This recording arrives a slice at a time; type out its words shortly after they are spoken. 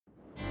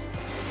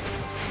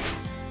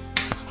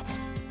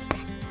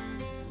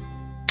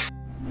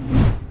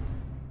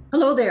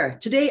Hello there.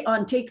 Today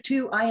on Take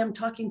Two, I am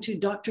talking to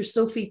Dr.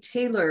 Sophie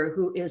Taylor,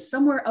 who is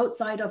somewhere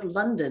outside of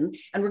London,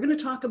 and we're going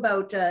to talk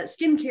about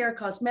skincare,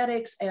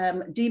 cosmetics,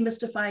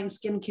 demystifying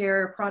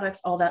skincare products,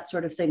 all that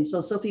sort of thing.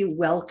 So, Sophie,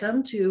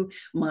 welcome to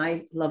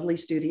my lovely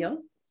studio.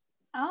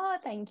 Oh,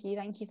 thank you.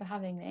 Thank you for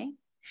having me.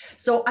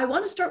 So I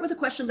want to start with a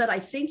question that I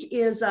think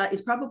is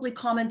probably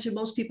common to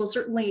most people,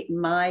 certainly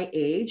my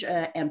age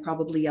and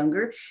probably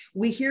younger.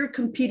 We hear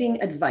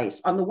competing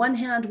advice. On the one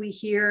hand, we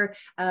hear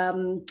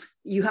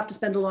you have to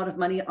spend a lot of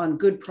money on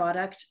good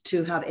product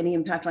to have any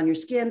impact on your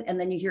skin. And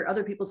then you hear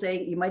other people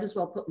saying you might as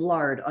well put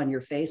lard on your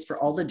face for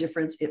all the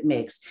difference it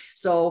makes.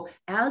 So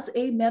as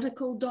a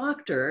medical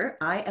doctor,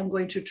 I am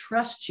going to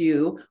trust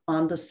you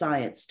on the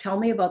science. Tell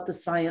me about the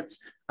science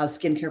of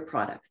skincare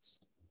products.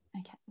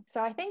 Okay,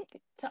 so I think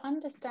to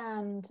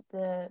understand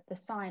the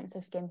science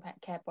of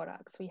skincare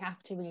products, we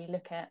have to really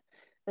look at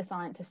the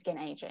science of skin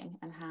aging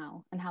and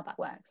how that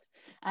works.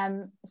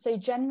 So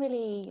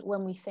generally,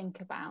 when we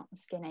think about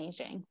skin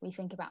aging, we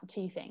think about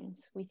two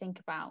things. We think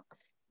about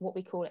what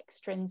we call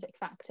extrinsic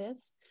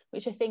factors,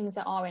 which are things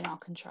that are in our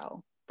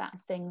control.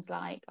 That's things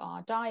like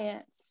our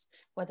diets,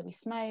 whether we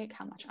smoke,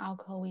 how much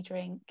alcohol we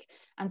drink,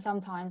 and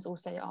sometimes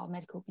also our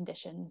medical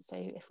conditions. So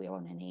if we're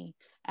on any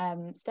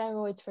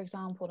steroids, for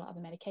example, or other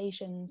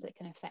medications that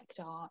can affect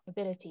our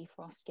ability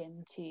for our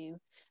skin to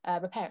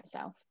repair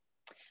itself.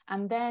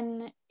 And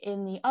then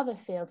in the other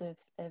field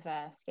of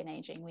skin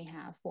aging, we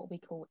have what we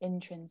call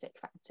intrinsic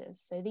factors.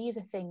 So these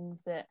are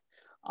things that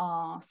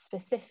are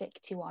specific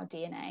to our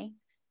DNA,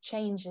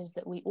 changes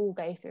that we all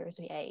go through as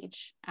we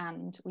age,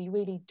 and we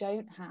really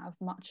don't have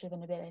much of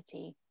an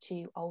ability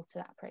to alter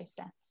that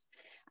process.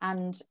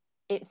 And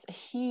it's a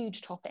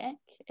huge topic.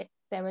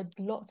 There are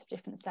lots of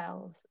different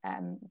cells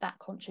that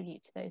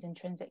contribute to those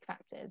intrinsic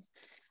factors.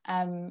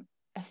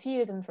 A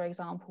few of them, for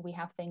example, we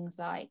have things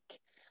like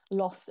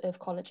loss of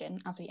collagen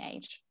as we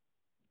age.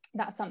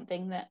 That's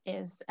something that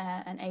is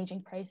an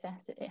aging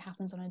process. It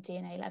happens on a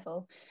DNA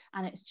level,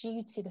 and it's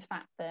due to the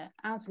fact that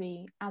as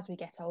we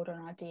get older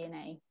and our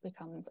DNA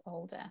becomes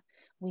older,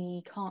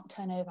 we can't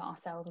turn over our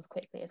cells as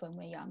quickly as when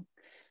we're young.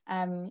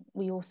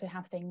 We also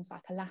have things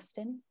like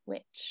elastin,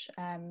 which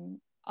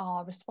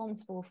are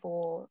responsible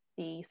for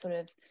the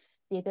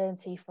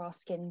ability for our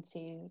skin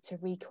to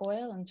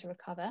recoil and to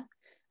recover.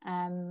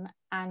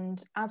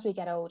 And as we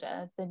get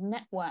older, the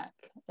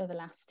network of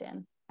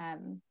elastin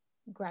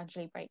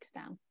gradually breaks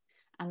down,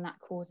 and that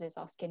causes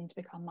our skin to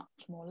become much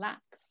more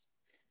lax.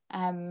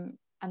 And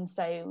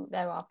so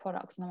there are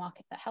products on the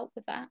market that help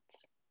with that.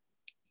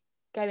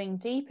 Going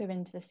deeper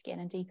into the skin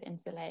and deeper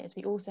into the layers,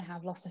 we also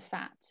have loss of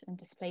fat and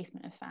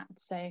displacement of fat.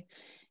 So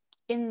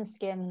in the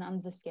skin and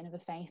under the skin of the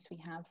face, we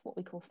have what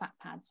we call fat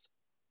pads.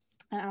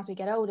 And as we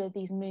get older,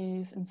 these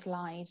move and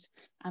slide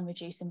and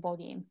reduce in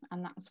volume.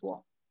 And that's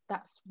what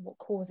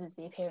causes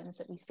the appearance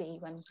that we see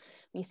when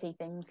we see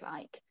things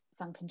like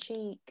sunken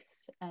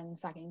cheeks and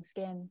sagging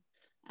skin.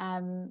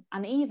 And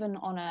even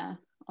on a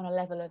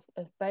level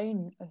of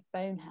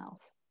bone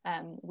health,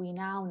 we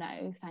now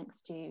know,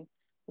 thanks to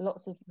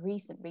lots of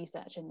recent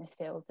research in this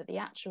field, that the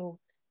actual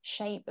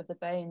shape of the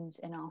bones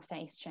in our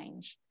face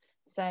change.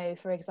 So,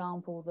 for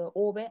example, the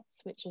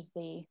orbits, which is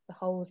the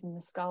holes in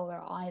the skull where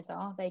our eyes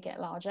are, they get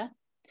larger.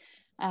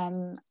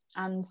 And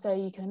so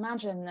you can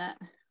imagine that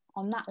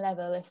on that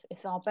level,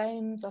 if our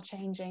bones are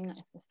changing,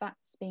 if the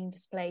fat's being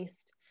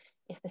displaced,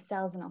 if the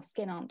cells in our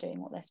skin aren't doing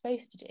what they're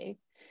supposed to do,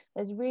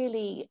 there's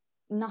really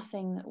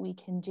nothing that we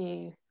can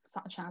do,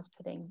 such as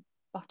putting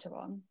butter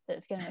on,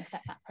 that's going to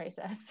affect that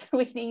process.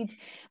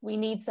 We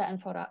need certain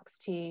products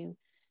to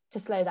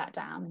slow that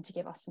down and to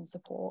give us some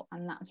support,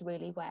 and that's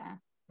really where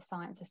the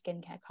science of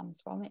skincare comes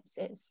from.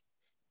 It's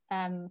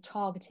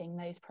targeting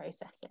those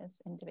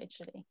processes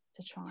individually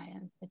to try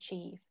and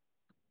achieve.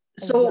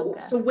 So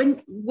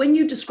when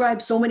you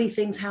describe so many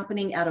things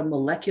happening at a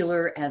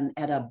molecular and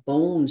at a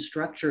bone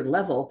structure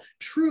level,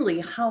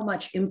 truly, how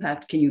much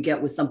impact can you get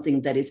with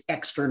something that is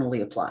externally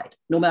applied,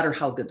 no matter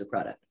how good the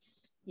product?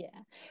 Yeah.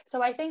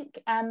 So I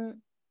think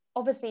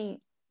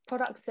obviously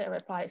products that are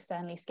applied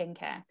externally,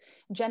 skincare,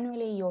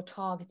 generally you're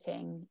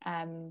targeting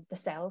the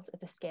cells of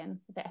the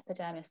skin, the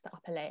epidermis, the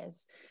upper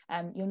layers.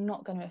 You're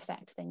not going to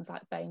affect things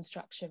like bone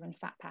structure and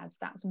fat pads.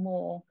 That's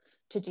more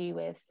to do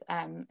with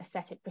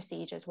aesthetic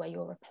procedures where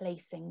you're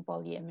replacing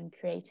volume and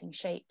creating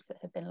shapes that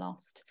have been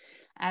lost.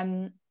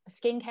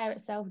 Skincare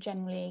itself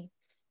generally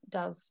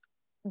does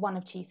one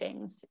of two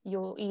things.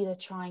 You're either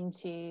trying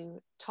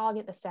to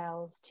target the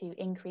cells to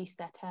increase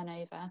their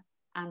turnover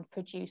and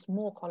produce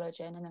more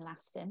collagen and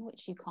elastin,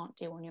 which you can't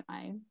do on your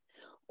own,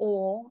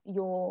 or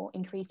you're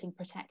increasing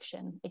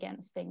protection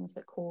against things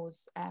that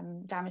cause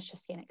damage to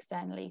skin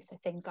externally, so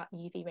things like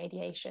UV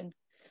radiation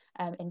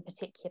in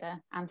particular,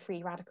 and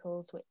free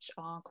radicals, which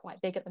are quite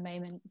big at the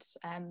moment,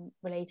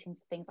 relating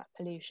to things like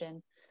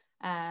pollution.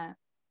 And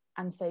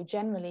so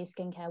generally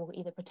skincare will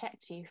either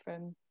protect you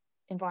from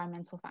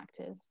environmental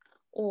factors,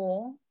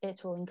 or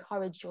it will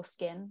encourage your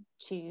skin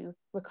to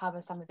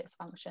recover some of its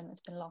function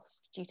that's been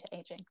lost due to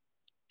aging.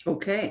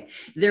 Okay.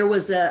 There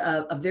was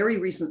a very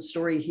recent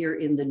story here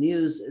in the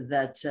news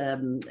that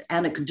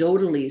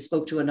anecdotally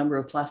spoke to a number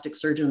of plastic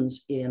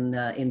surgeons in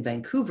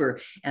Vancouver,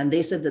 and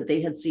they said that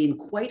they had seen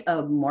quite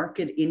a marked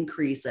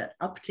increase, an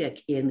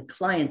uptick in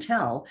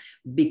clientele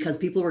because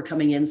people were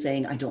coming in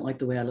saying, "I don't like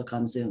the way I look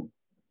on Zoom."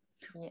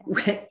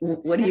 Yeah.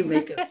 What do you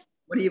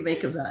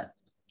make of that?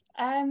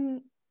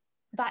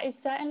 That is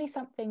certainly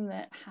something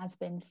that has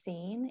been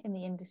seen in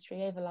the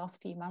industry over the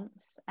last few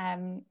months.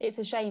 It's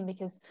a shame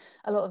because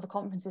a lot of the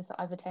conferences that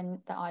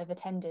I've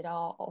attended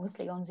are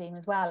obviously on Zoom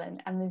as well,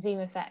 and the Zoom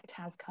effect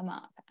has come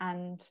up.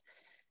 And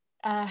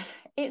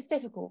it's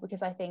difficult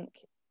because I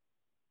think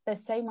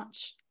there's so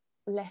much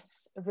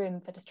less room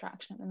for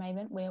distraction at the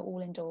moment. We're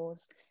all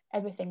indoors.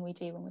 Everything we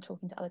do when we're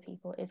talking to other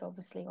people is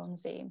obviously on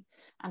Zoom.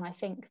 And I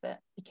think that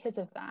because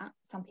of that,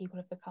 some people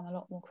have become a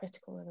lot more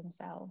critical of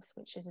themselves,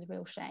 which is a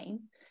real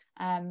shame.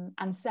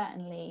 And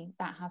certainly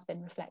that has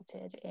been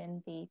reflected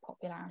in the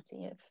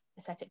popularity of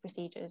aesthetic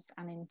procedures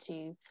and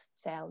into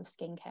sale of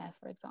skincare,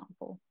 for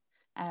example.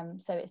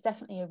 So it's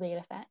definitely a real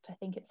effect. I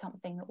think it's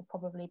something that will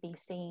probably be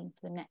seen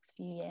for the next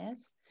few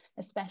years,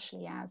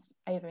 especially as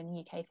over in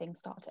the UK things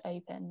start to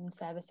open and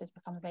services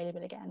become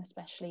available again,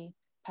 especially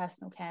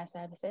personal care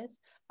services.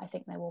 I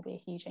think there will be a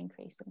huge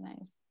increase in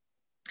those.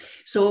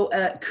 So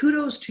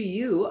kudos to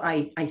you,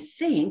 I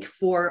think,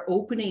 for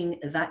opening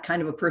that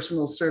kind of a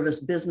personal service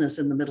business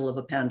in the middle of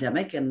a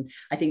pandemic. And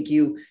I think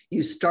you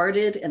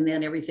started and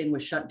then everything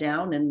was shut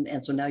down.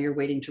 And so now you're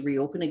waiting to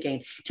reopen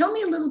again. Tell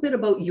me a little bit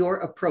about your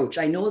approach.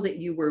 I know that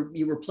you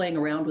were playing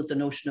around with the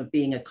notion of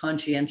being a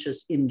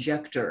conscientious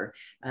injector,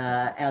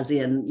 as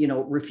in,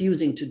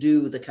 refusing to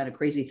do the kind of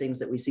crazy things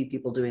that we see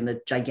people doing, the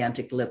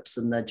gigantic lips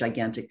and the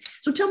gigantic.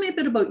 So tell me a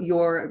bit about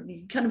your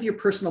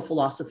personal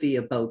philosophy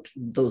about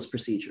those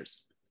procedures.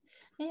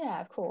 Yeah,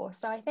 of course.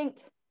 So I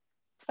think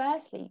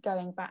firstly,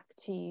 going back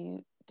to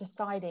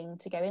deciding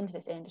to go into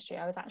this industry,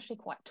 I was actually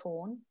quite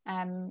torn.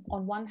 On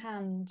one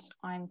hand,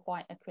 I'm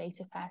quite a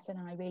creative person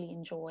and I really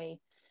enjoy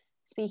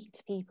speaking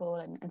to people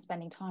and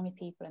spending time with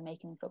people and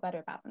making them feel better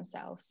about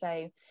themselves.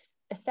 So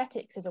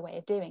aesthetics is a way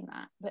of doing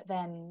that. But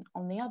then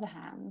on the other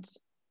hand,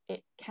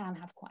 it can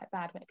have quite a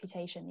bad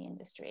reputation in the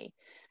industry,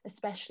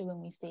 especially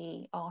when we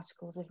see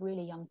articles of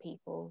really young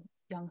people,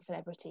 young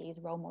celebrities,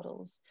 role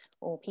models,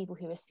 or people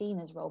who are seen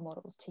as role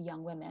models to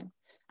young women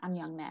and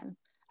young men,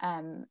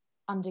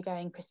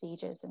 undergoing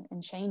procedures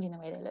and changing the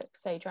way they look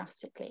so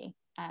drastically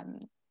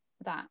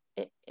that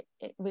it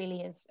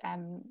really is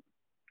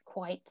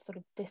quite sort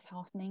of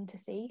disheartening to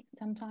see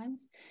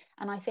sometimes.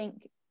 And I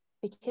think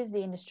because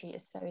the industry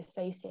is so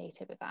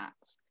associated with that,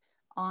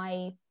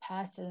 I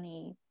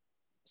personally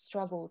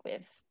struggled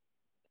with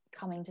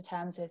coming to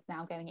terms with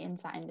now going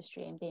into that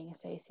industry and being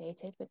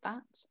associated with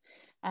that.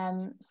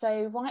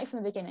 So right from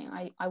the beginning,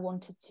 I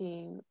wanted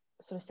to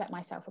sort of set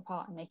myself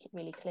apart and make it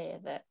really clear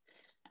that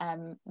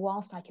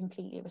whilst I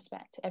completely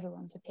respect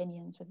everyone's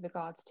opinions with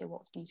regards to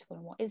what's beautiful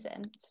and what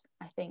isn't,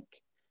 I think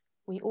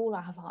we all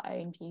have our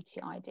own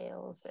beauty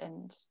ideals,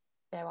 and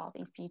there are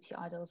these beauty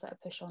ideals that are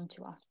pushed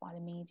onto us by the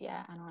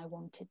media, and I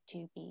wanted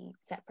to be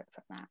separate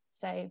from that.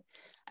 So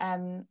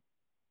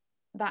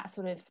that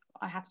sort of,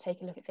 I had to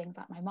take a look at things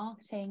like my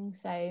marketing.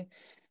 So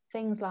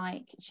things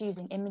like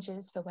choosing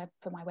images for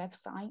my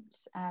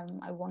website.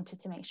 I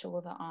wanted to make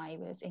sure that I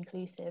was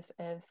inclusive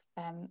of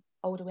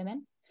older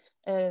women,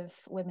 of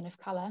women of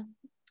colour,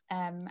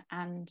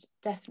 and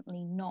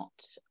definitely not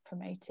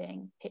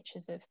promoting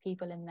pictures of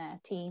people in their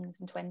teens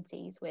and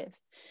 20s with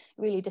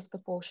really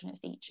disproportionate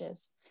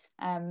features.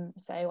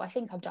 So I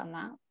think I've done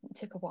that. It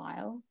took a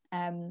while.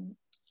 And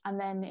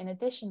then in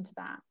addition to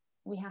that,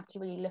 we have to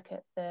really look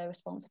at the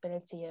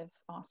responsibility of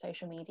our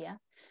social media.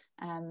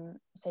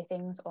 So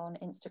things on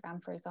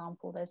Instagram, for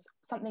example, there's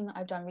something that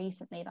I've done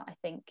recently that I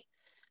think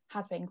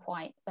has been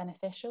quite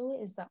beneficial,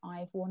 is that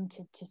I've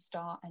wanted to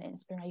start an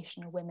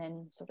inspirational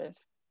women sort of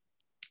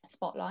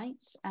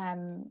spotlight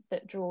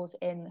that draws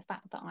in the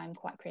fact that I'm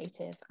quite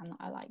creative and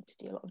that I like to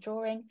do a lot of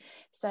drawing.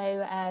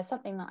 So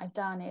something that I've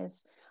done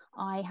is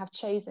I have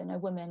chosen a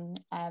woman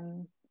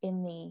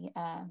in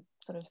the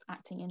sort of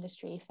acting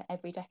industry for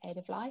every decade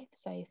of life,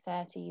 so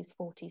 30s,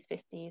 40s,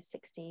 50s,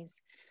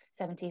 60s,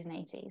 70s and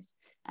 80s,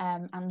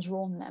 and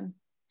drawn them.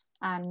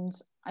 And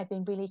I've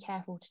been really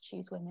careful to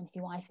choose women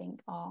who I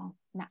think are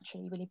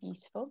naturally really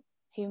beautiful,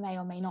 who may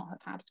or may not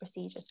have had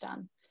procedures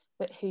done,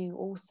 but who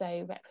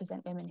also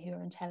represent women who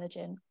are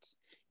intelligent,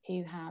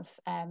 who have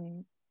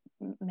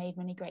made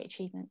many great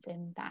achievements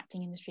in the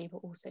acting industry, but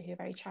also who are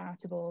very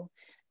charitable,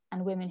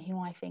 and women who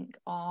I think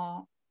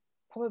are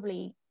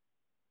probably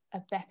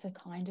a better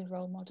kind of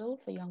role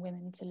model for young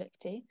women to look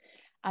to,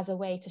 as a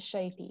way to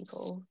show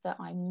people that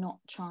I'm not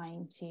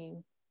trying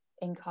to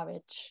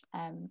encourage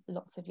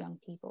lots of young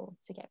people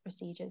to get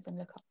procedures and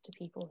look up to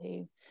people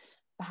who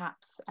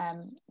perhaps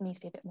need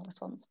to be a bit more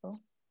responsible.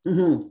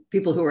 Mm-hmm.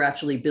 People who are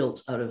actually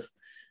built out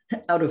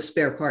of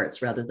spare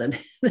parts rather than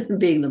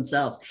being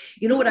themselves.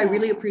 You know what I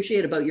really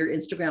appreciate about your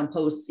Instagram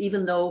posts,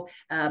 even though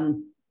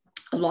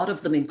A lot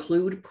of them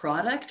include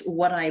product.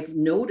 What I've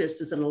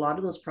noticed is that a lot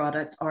of those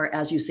products are,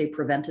 as you say,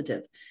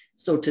 preventative.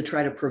 So to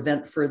try to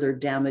prevent further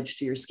damage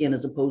to your skin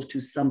as opposed to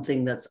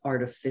something that's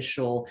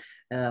artificial.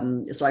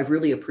 So I've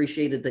really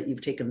appreciated that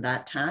you've taken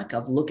that tack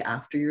of look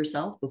after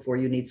yourself before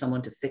you need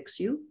someone to fix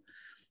you.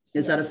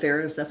 Is that a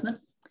fair assessment?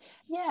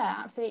 Yeah,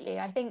 absolutely.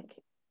 I think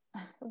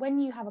when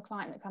you have a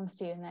client that comes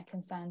to you and they're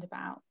concerned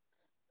about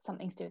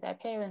something to do with their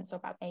appearance or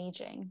about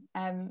aging,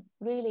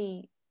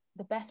 really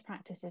the best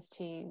practice is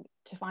to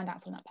find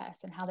out from that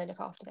person how they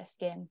look after their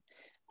skin.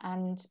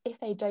 And if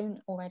they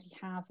don't already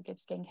have a good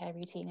skincare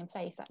routine in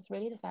place, that's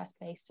really the first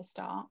place to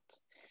start.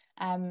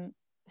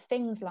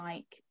 Things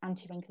like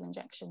anti-wrinkle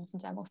injections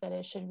and dermal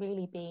fillers should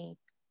really be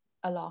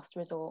a last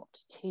resort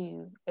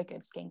to a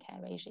good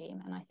skincare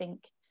regime. And I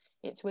think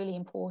it's really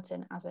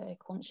important as a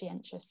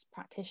conscientious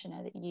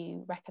practitioner that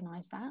you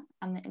recognize that,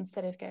 and that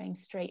instead of going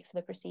straight for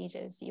the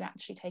procedures, you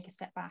actually take a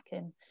step back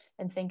and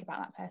think about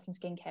that person's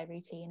skincare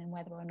routine and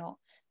whether or not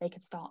they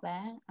could start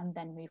there and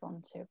then move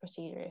on to a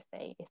procedure if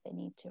they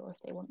need to or if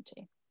they want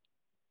to.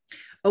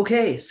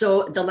 Okay,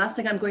 so the last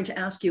thing I'm going to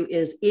ask you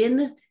is,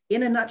 in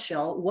a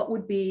nutshell, what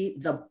would be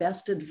the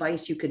best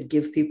advice you could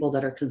give people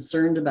that are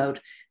concerned about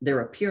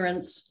their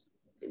appearance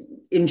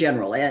in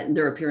general, and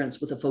their appearance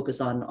with a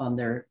focus on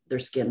their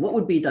skin? What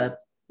would be the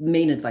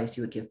main advice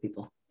you would give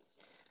people?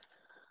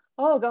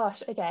 Oh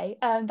gosh, okay,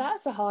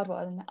 that's a hard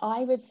one.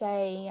 I would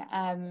say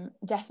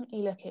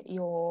definitely look at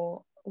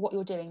what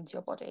you're doing to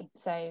your body.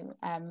 So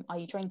are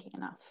you drinking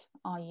enough?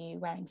 Are you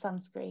wearing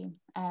sunscreen?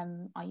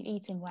 Are you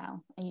eating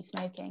well? Are you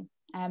smoking?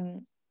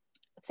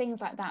 Things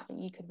like that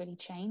you could really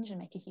change and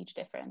make a huge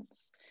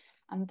difference.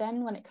 And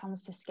then when it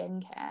comes to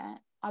skincare,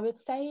 I would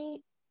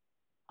say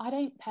I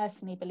don't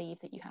personally believe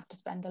that you have to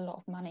spend a lot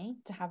of money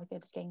to have a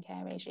good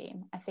skincare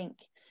regime. I think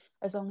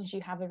as long as you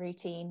have a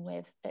routine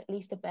with at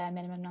least a bare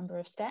minimum number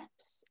of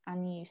steps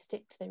and you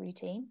stick to the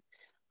routine,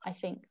 I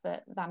think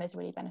that is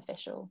really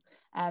beneficial.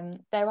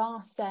 There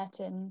are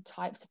certain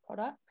types of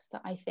products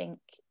that I think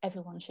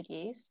everyone should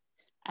use.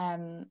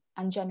 And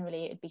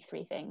generally it would be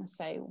three things.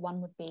 So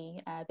one would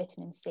be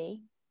vitamin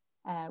C,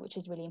 which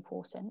is really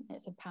important.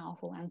 It's a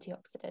powerful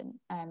antioxidant,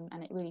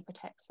 and it really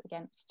protects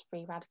against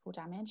free radical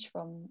damage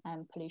from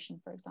pollution,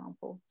 for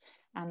example,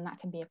 and that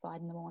can be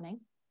applied in the morning.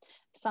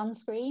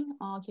 Sunscreen,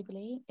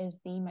 arguably, is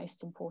the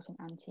most important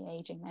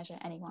anti-aging measure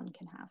anyone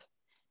can have.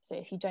 So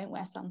if you don't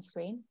wear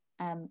sunscreen,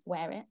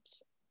 wear it.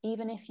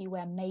 Even if you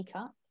wear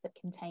makeup that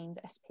contains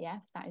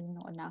SPF, that is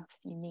not enough.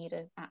 You need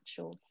an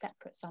actual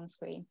separate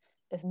sunscreen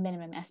of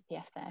minimum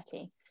SPF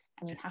 30,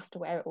 and you have to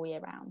wear it all year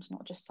round,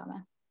 not just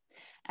summer.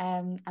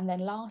 And then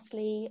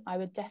lastly, I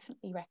would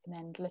definitely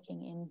recommend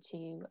looking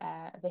into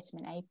a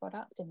vitamin A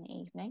product in the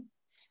evening.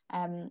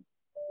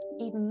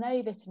 Even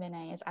though vitamin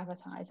A is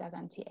advertised as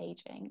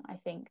anti-aging, I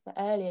think the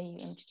earlier you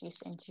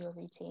introduce it into your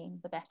routine,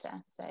 the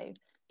better. So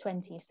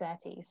 20s,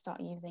 30s, start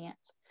using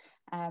it,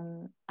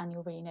 and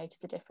you'll really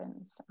notice a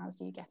difference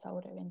as you get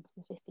older into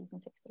the 50s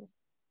and 60s.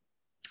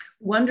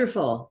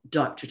 Wonderful.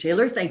 Dr.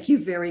 Taylor, thank you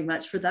very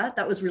much for that.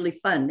 That was really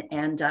fun.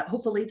 And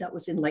hopefully that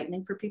was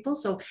enlightening for people.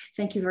 So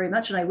thank you very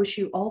much. And I wish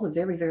you all the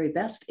very, very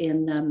best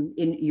in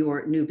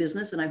your new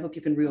business. And I hope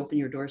you can reopen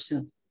your doors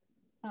soon.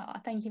 Oh,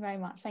 thank you very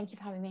much. Thank you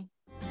for having me.